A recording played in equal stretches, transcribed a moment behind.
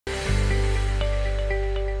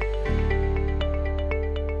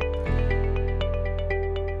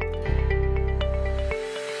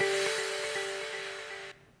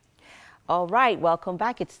All right, welcome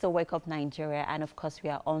back. It's still Wake Up Nigeria, and of course we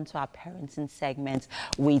are on to our parenting segment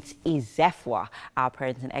with Ezefua, our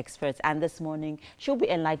parenting experts. And this morning she'll be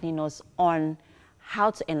enlightening us on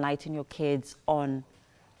how to enlighten your kids on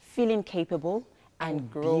feeling capable and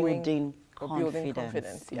building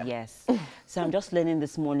confidence. Yeah. Yes. So I'm just learning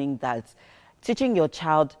this morning that teaching your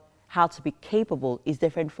child how to be capable is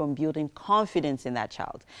different from building confidence in that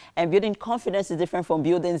child. And building confidence is different from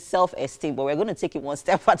building self-esteem, but we're going to take it one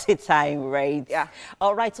step at a time, right? Yeah.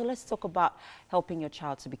 All right, so let's talk about helping your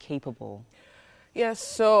child to be capable. Yes,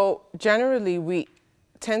 so generally we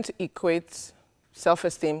tend to equate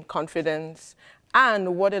self-esteem, confidence,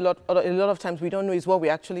 and what a lot of times we don't know is what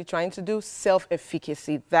we're actually trying to do,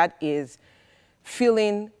 self-efficacy. That is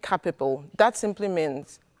feeling capable. That simply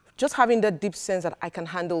means just having that deep sense that I can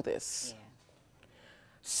handle this. Yeah.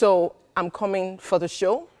 So I'm coming for the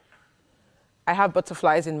show. I have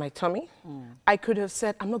butterflies in my tummy. I could have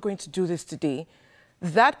said, I'm not going to do this today.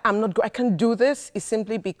 That I can do this is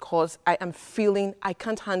simply because I am feeling I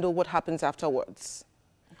can't handle what happens afterwards.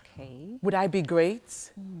 Okay. Would I be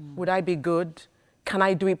great? Would I be good? Can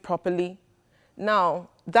I do it properly? Now,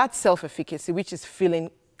 that's self-efficacy, which is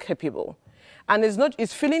feeling capable. And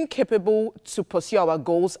it's feeling capable to pursue our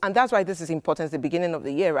goals. And that's why this is important at the beginning of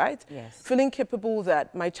the year, right? Yes. Feeling capable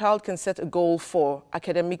that my child can set a goal for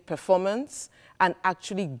academic performance and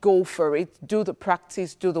actually go for it, do the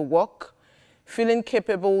practice, do the work. Feeling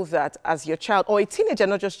capable that as your child, or a teenager,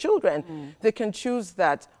 not just children, they can choose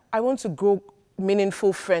that I want to grow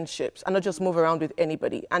meaningful friendships and not just move around with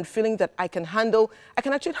anybody, and feeling that I can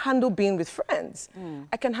actually handle being with friends.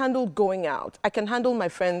 I can handle going out. I can handle my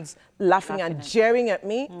friends laughing and jeering at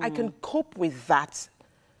me. I can cope with that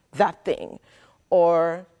thing.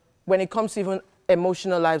 Or when it comes to even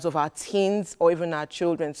emotional lives of our teens or even our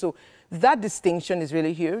children. So that distinction is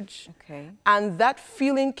really huge. Okay. And that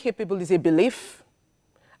feeling capable is a belief,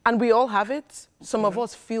 and we all have it. Some of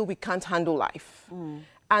us feel we can't handle life.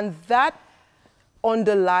 And that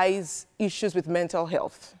underlies issues with mental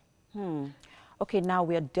health. Okay, now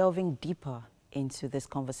we are delving deeper into this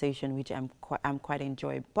conversation, which I'm quite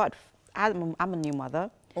enjoying. But I'm a new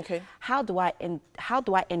mother. Okay. How do I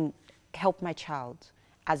help my child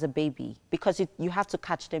as a baby? Because you have to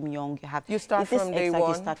catch them young. You start from day one.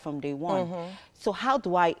 You start from day one. So how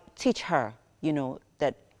do I teach her,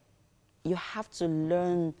 that you have to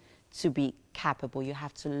learn to be capable. You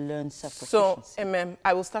have to learn self-sufficiency. So,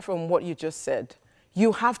 I will start from what you just said.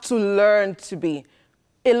 You have to learn to be.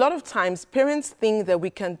 A lot of times, parents think that we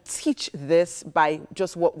can teach this by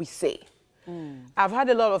just what we say. I've had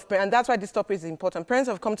a lot of parents, and that's why this topic is important. Parents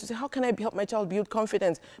have come to say, how can I help my child build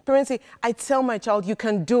confidence? Parents say, I tell my child, you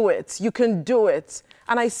can do it, you can do it.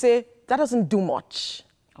 And I say, that doesn't do much.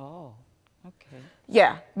 Oh, okay.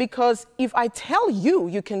 Yeah, because if I tell you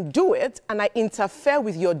you can do it, and I interfere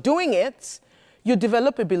with your doing it, you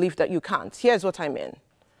develop a belief that you can't. Here's what I mean.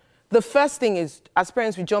 The first thing is, as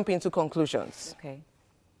parents, we jump into conclusions. Okay.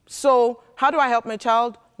 So how do I help my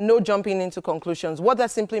child? No jumping into conclusions. What that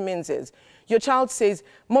simply means is, your child says,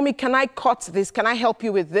 Mommy, can I cut this? Can I help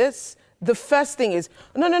you with this? The first thing is,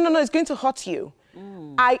 no, it's going to hurt you.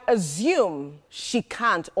 I assume she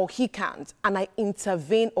can't or he can't, and I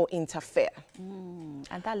intervene or interfere.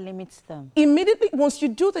 And that limits them. Immediately, once you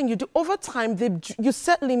do, then you do. Over time, you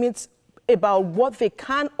set limits about what they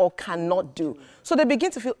can or cannot do. So they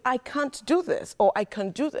begin to feel, I can't do this, or I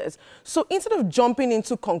can do this. So instead of jumping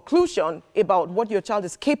into conclusion about what your child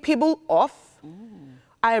is capable of,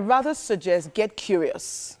 I rather suggest get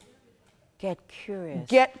curious. Get curious.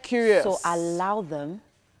 Get curious. So allow them,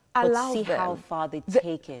 see how far they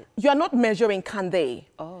take it. You're not measuring, can they?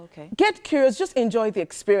 Oh, okay. Get curious, just enjoy the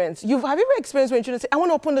experience. Have you ever experienced when children say, I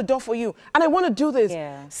want to open the door for you, and I want to do this?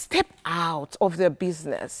 Yeah. Step out of their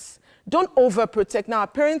business. Don't overprotect. Now, our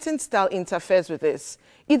parenting style interferes with this.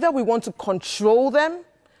 Either we want to control them,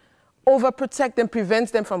 overprotect them,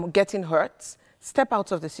 prevent them from getting hurt. Step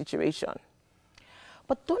out of the situation.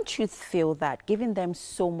 But don't you feel that giving them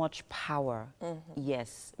so much power,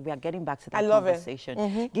 yes, we are getting back to that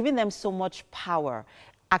conversation, giving them so much power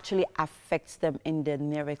actually affects them in the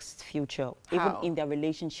nearest future, even in their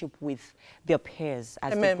relationship with their peers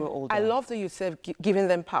as they grow older? I love that you said giving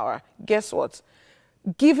them power. Guess what?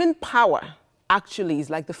 Giving power actually is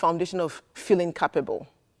like the foundation of feeling capable.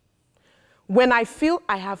 When I feel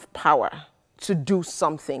I have power to do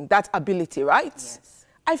something, that ability, right? Yes.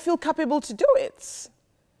 I feel capable to do it.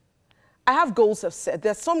 I have goals I've set.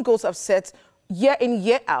 There's some goals I've set year in,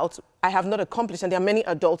 year out, I have not accomplished, and there are many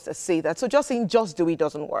adults that say that. So just saying, just do it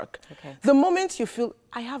doesn't work. Okay. The moment you feel,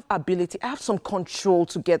 I have ability, I have some control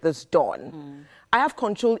to get this done. I have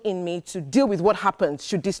control in me to deal with what happens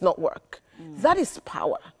should this not work. That is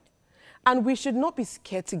power. And we should not be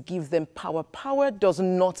scared to give them power. Power does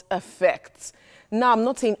not affect. Now, I'm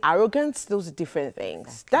not saying arrogance, those are different things.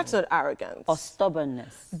 Exactly. That's not arrogance. Or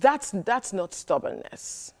stubbornness. That's not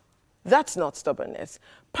stubbornness. That's not stubbornness.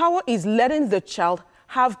 Power is letting the child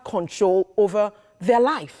have control over their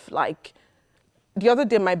life. Like, the other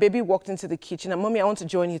day, my baby walked into the kitchen and, Mommy, I want to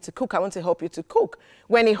join you to cook. I want to help you to cook.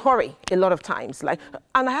 We're in a hurry a lot of times. Like,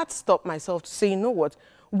 and I had to stop myself to say, you know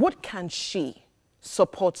what can she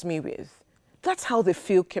support me with? That's how they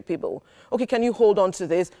feel capable. Okay, can you hold on to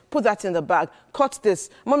this? Put that in the bag. Cut this.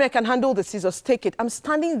 Mommy, I can handle the scissors. Take it. I'm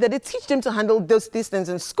standing there. They teach them to handle these things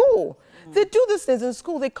in school. They do these things in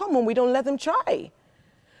school. They come home. We don't let them try. Okay.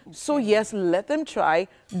 So yes, let them try.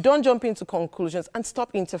 Don't jump into conclusions and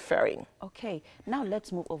stop interfering. Okay, now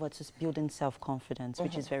let's move over to building self-confidence,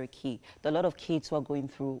 which is very key. There are a lot of kids who are going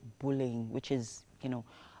through bullying, which is, you know,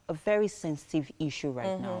 a very sensitive issue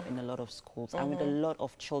right now in a lot of schools and with a lot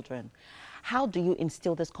of children. How do you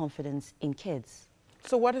instill this confidence in kids?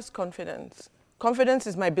 So what is confidence? Confidence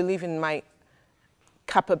is my belief in my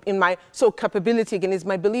capability again is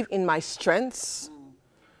my belief in my strengths.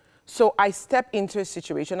 So I step into a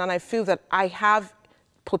situation and I feel that I have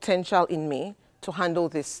potential in me to handle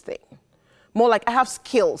this thing. More like I have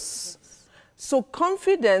skills. So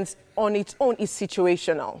confidence on its own is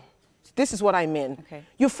situational. This is what I mean. Okay.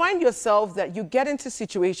 You find yourself that you get into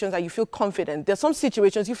situations that you feel confident. There's some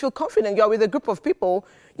situations you feel confident. You're with a group of people,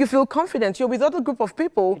 you feel confident. You're with other group of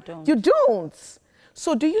people, you don't.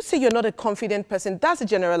 So do you say you're not a confident person? That's a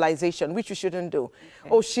generalization, which you shouldn't do. Okay.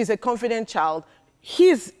 Oh, she's a confident child.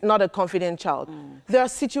 He's not a confident child. There are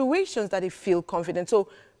situations that they feel confident. So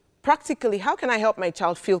practically, how can I help my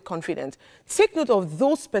child feel confident? Take note of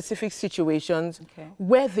those specific situations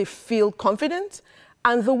where they feel confident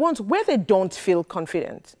and the ones where they don't feel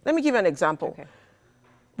confident. Let me give you an example. Okay.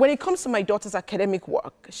 When it comes to my daughter's academic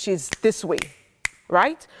work, she's this way,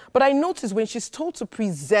 right? But I notice when she's told to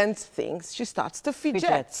present things, she starts to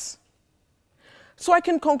fidget. So I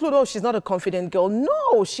can conclude, oh, she's not a confident girl.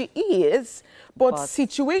 No, she is. But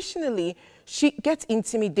situationally, she gets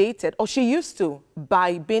intimidated, or she used to,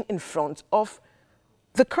 by being in front of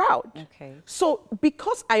the crowd. Okay. So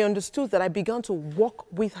because I understood that, I began to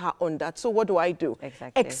work with her on that. So what do?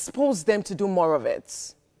 Exactly. Expose them to do more of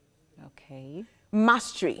it. Okay.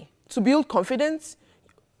 Mastery. To build confidence,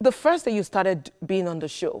 the first day you started being on the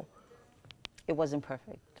show, it wasn't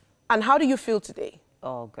perfect. And how do you feel today?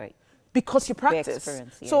 Oh, great. Because you practice.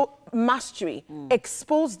 Yeah. So mastery,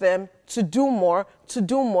 expose them to do more, to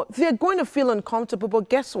do more. They're going to feel uncomfortable, but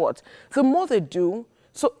guess what? The more they do,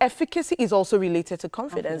 so efficacy is also related to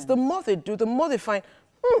confidence. The more they do, the more they find,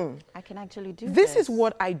 I can actually do this is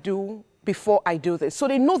what I do before I do this. So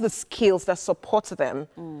they know the skills that support them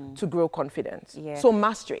to grow confidence. Yeah. So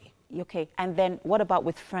mastery. Okay, and then what about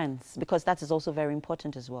with friends? Because that is also very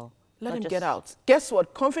important as well. Let him get out. Guess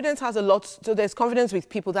what? Confidence has a lot. So there's confidence with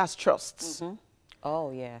people. That's trust. Oh,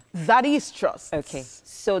 yeah. That is trust. Okay.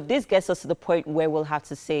 So this gets us to the point where we'll have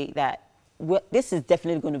to say that this is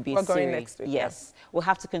definitely going to be a series. We're going next week. Yes. Yeah. We'll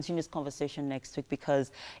have to continue this conversation next week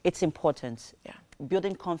because it's important. Yeah.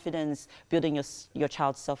 Building confidence, building your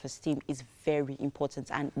child's self-esteem is very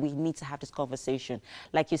important, and we need to have this conversation.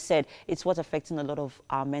 Like you said, it's what's affecting a lot of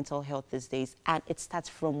our mental health these days, and it starts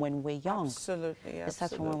from when we're young. Absolutely. It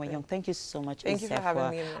starts from when we're young. Thank you so much, Thank you for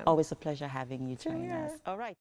having me. Always a pleasure having you join us. All right.